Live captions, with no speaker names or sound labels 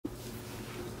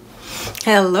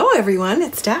Hello everyone,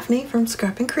 it's Daphne from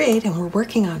Scrap and Create, and we're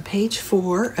working on page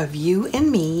 4 of You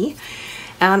and Me.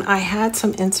 And I had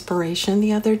some inspiration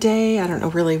the other day. I don't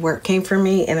know really where it came from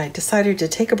me, and I decided to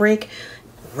take a break,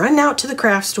 run out to the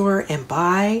craft store and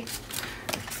buy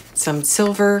some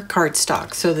silver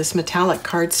cardstock. So this metallic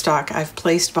cardstock I've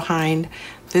placed behind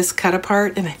this cut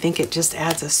apart, and I think it just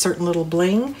adds a certain little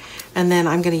bling. And then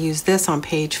I'm going to use this on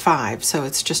page 5. So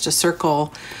it's just a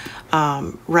circle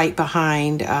right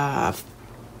behind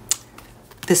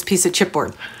this piece of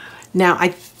chipboard. Now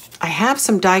I have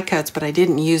some die cuts, but I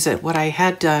didn't use it. What I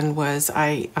had done was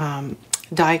I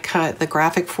die cut the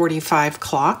graphic 45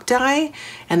 clock die,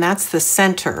 and that's the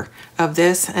center of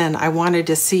this, and I wanted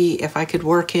to see if I could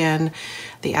work in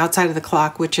the outside of the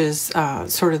clock, which is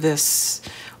sort of this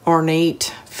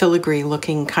ornate filigree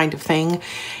looking kind of thing.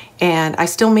 And I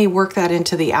still may work that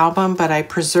into the album, but I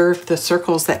preserved the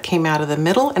circles that came out of the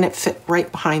middle, and it fit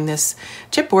right behind this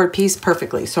chipboard piece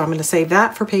perfectly. So I'm going to save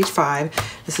that for page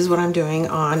 5. This is what I'm doing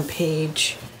on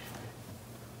page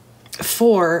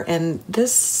 4, and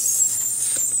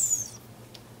this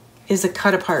is a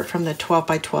cut apart from the 12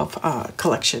 by 12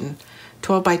 collection,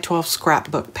 12 by 12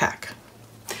 scrapbook pack.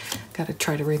 Got to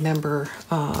try to remember,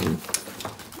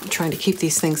 trying to keep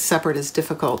these things separate is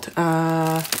difficult.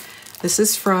 This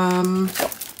is from,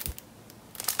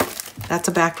 that's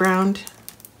a background,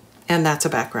 and that's a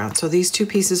background. So these two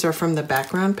pieces are from the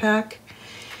background pack,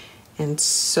 and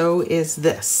so is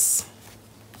this.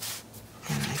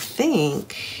 And I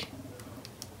think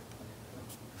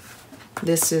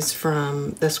this is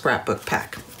from the scrapbook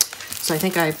pack. So I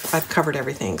think I've covered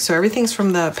everything. So everything's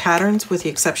from the patterns with the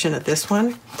exception of this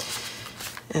one.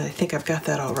 And I think I've got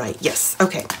that all right. Yes,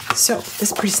 okay. So this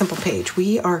is a pretty simple page.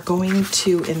 We are going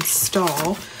to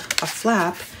install a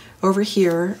flap over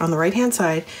here on the right-hand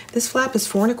side. This flap is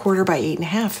 4 1/4 by 8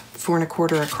 1/2, 4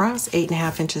 1/4 across, 8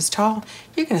 1/2 inches tall.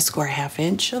 You're gonna score 1/2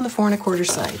 inch on the 4 1/4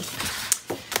 side.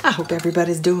 I hope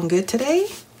everybody's doing good today.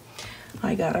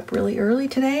 I got up really early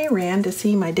today, ran to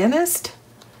see my dentist.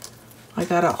 I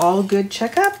got an all good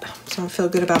checkup, so I feel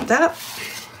good about that.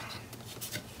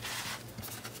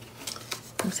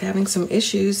 I was having some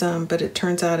issues, but it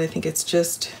turns out I think it's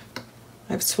just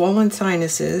I have swollen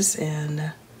sinuses,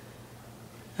 and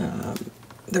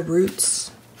the roots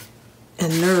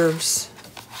and nerves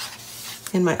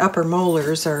in my upper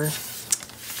molars are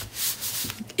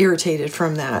irritated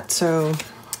from that. So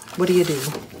what do you do?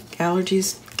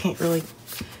 Allergies, can't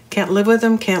live with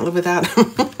them, can't live without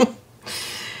them.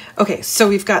 Okay, so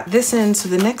we've got this in. So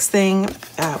the next thing,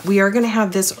 we are going to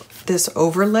have this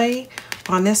overlay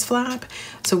on this flap.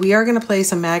 So we are going to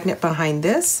place a magnet behind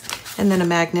this, and then a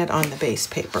magnet on the base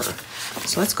paper.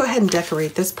 So let's go ahead and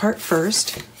decorate this part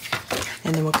first,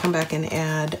 and then we'll come back and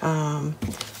add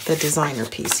the designer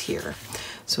piece here.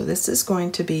 So this is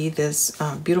going to be this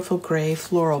beautiful gray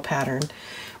floral pattern,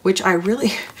 which I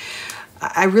really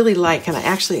like. And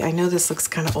I know this looks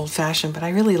kind of old-fashioned, but I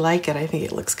really like it. I think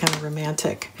it looks kind of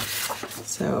romantic.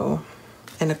 So,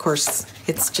 and of course,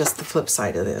 it's just the flip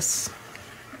side of this.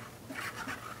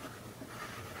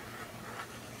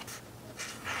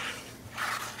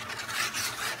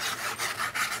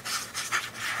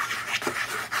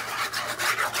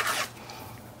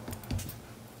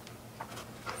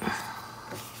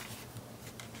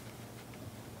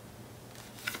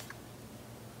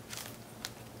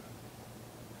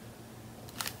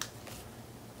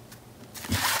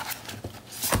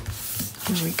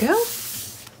 There we go.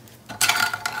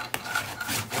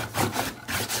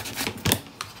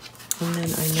 And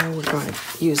then I know we're going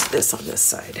to use this on this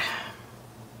side.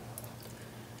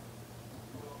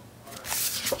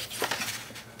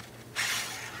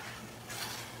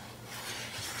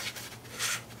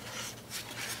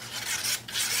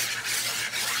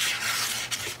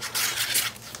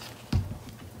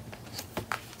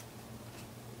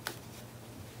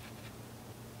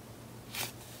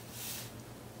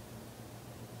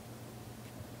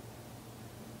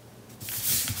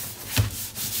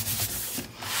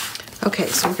 Okay,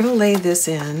 so we're going to lay this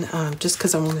in just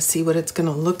because I want to see what it's going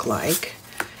to look like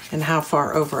and how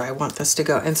far over I want this to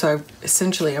go. And so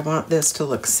essentially I want this to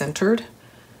look centered.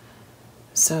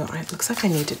 So it looks like I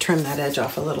need to trim that edge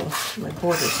off a little. My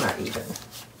border's not even.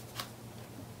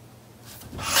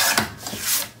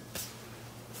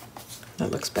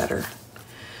 That looks better.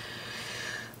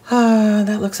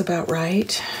 That looks about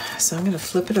right. So I'm going to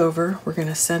flip it over. We're going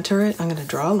to center it. I'm going to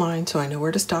draw a line so I know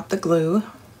where to stop the glue.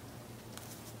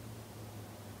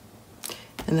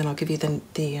 And then I'll give you the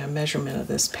measurement of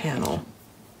this panel.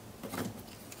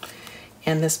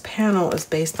 And this panel is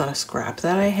based on a scrap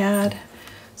that I had,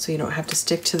 so you don't have to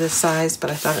stick to this size, but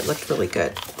I thought it looked really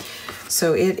good.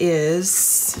 So it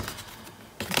is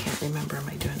can't remember. Am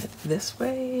I doing it this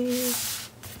way?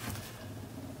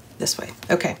 This way.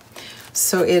 Okay.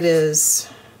 So it is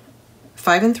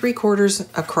 5 3/4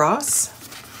 across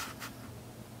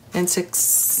and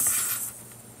 6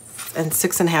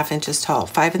 1/2 inches tall.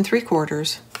 5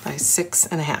 3/4 by 6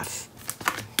 1/2.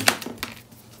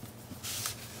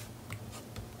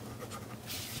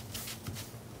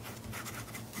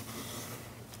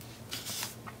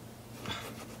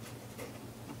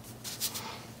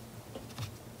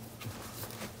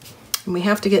 And we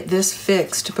have to get this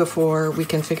fixed before we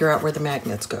can figure out where the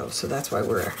magnets go. So that's why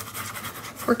we're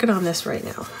working on this right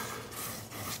now.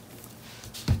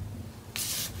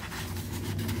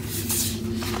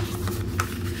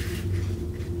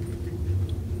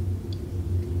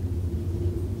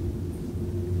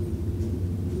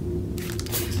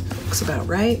 That looks about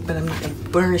right, but I'm not going to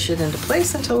burnish it into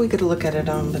place until we get a look at it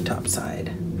on the top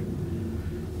side.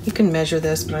 You can measure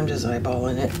this, but I'm just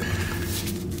eyeballing it.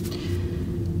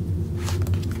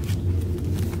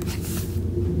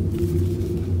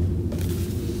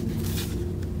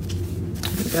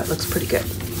 That looks pretty good.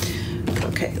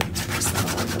 Okay, let's press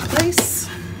that all into place.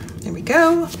 There we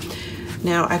go.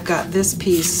 Now I've got this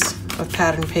piece of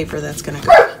pattern paper that's gonna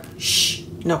go, shh,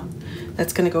 no,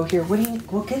 that's gonna go here. What do you,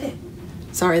 go get it.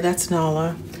 Sorry, that's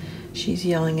Nala. She's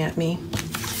yelling at me.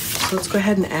 So let's go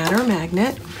ahead and add our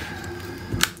magnet.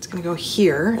 It's gonna go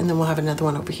here, and then we'll have another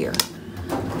one over here.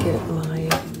 Get my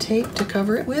tape to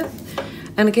cover it with.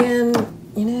 And again,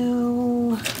 you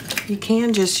know, you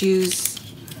can just use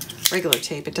regular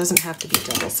tape. It doesn't have to be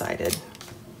double-sided.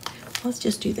 Let's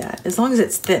just do that, as long as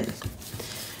it's thin,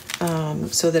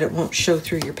 so that it won't show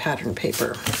through your pattern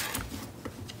paper.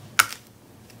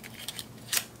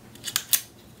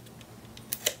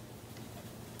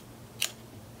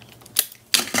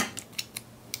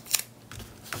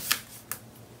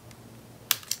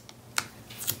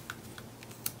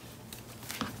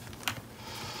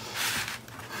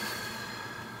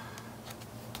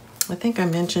 I think I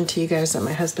mentioned to you guys that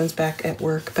my husband's back at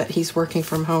work, but he's working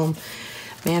from home.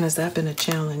 Man, has that been a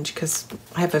challenge, because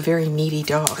I have a very needy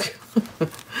dog.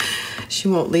 She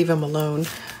won't leave him alone.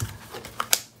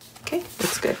 Okay,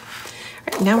 looks good.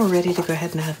 All right, now we're ready to go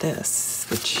ahead and add this,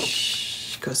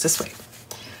 which goes this way.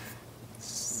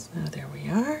 So there we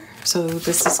are. So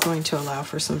this is going to allow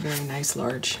for some very nice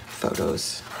large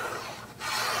photos.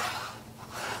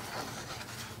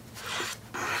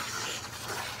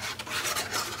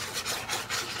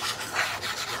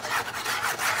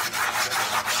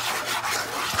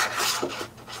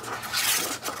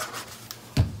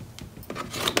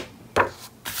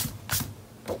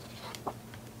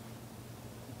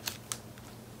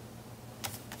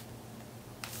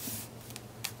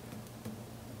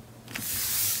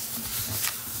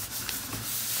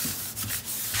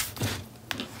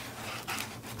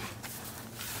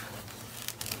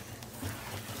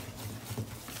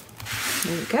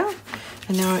 There we go.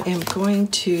 And now I am going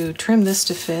to trim this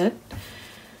to fit.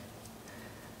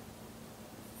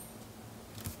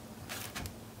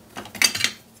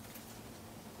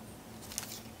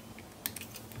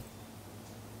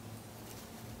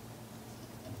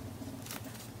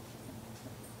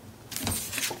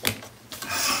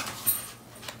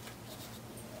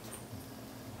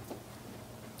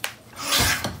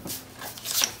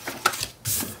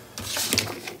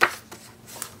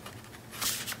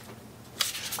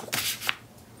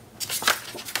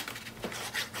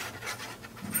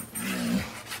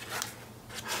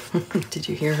 Did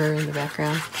you hear her in the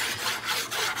background?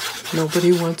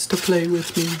 Nobody wants to play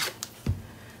with me.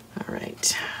 All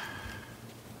right.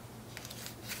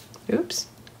 Oops.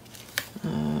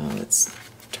 Let's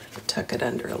try to tuck it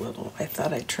under a little. I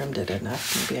thought I trimmed it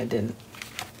enough. Maybe I didn't.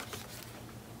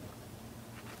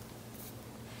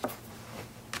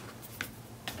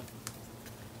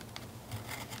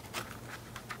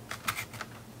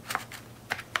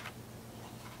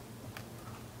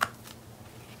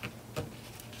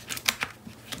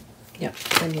 Yep,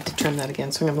 I need to trim that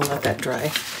again, so I'm going to let that dry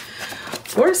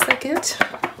for a second.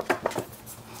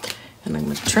 And I'm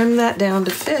going to trim that down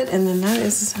to fit, and then that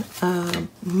is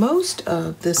most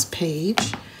of this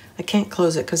page. I can't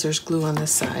close it because there's glue on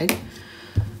this side.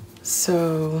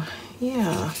 So,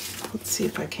 yeah, let's see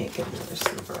if I can't get another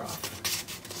sliver off.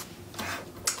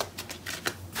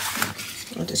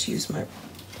 I'll just use my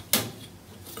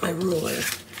ruler.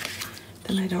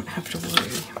 Then I don't have to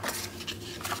worry.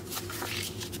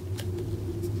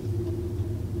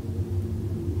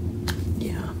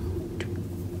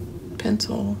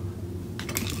 Pencil.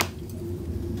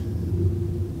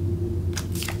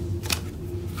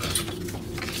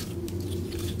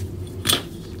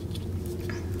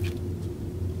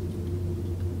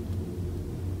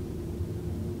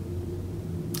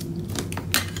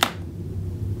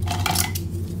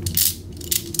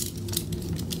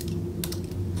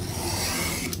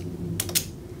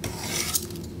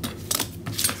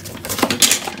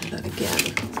 it again.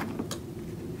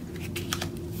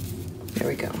 There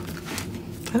we go.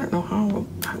 I don't know how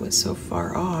I was so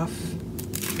far off.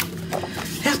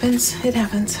 Happens, it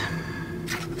happens.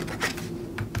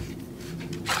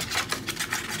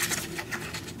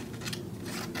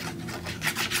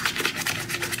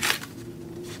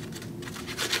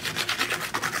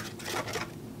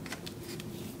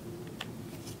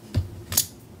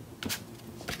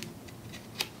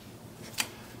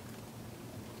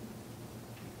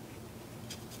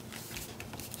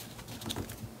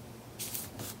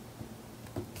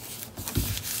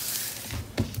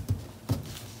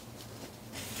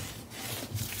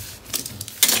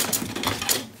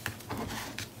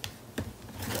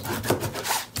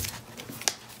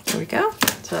 There we go.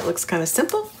 So that looks kind of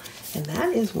simple. And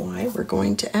that is why we're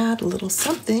going to add a little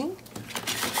something,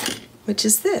 which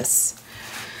is this.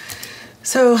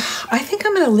 So I think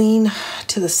I'm going to lean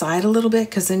to the side a little bit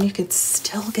because then you could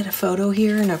still get a photo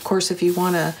here. And of course, if you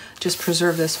want to just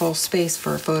preserve this whole space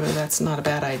for a photo, that's not a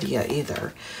bad idea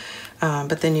either.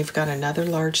 But then you've got another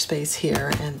large space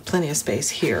here and plenty of space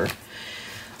here.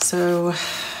 So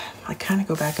I kind of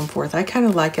go back and forth. I kind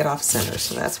of like it off center,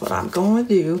 so that's what I'm going to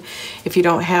do. If you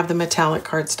don't have the metallic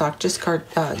cardstock, just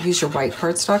use your white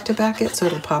cardstock to back it so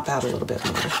it'll pop out a little bit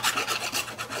more.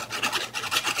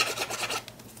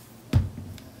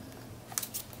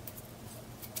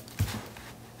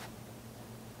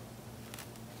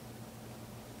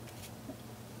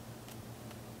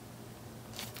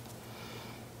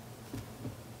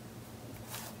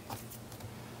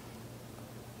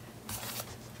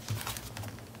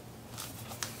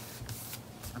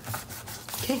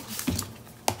 Okay.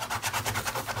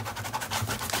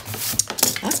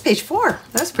 That's page 4.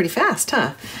 That's pretty fast,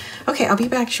 huh? Okay, I'll be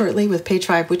back shortly with page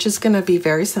 5, which is going to be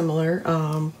very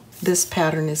similar. This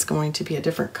pattern is going to be a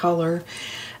different color.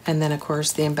 And then, of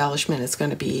course, the embellishment is going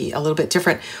to be a little bit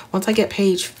different. Once I get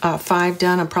page 5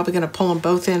 done, I'm probably going to pull them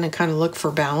both in and kind of look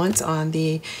for balance on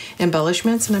the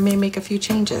embellishments, and I may make a few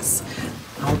changes.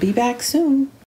 I'll be back soon.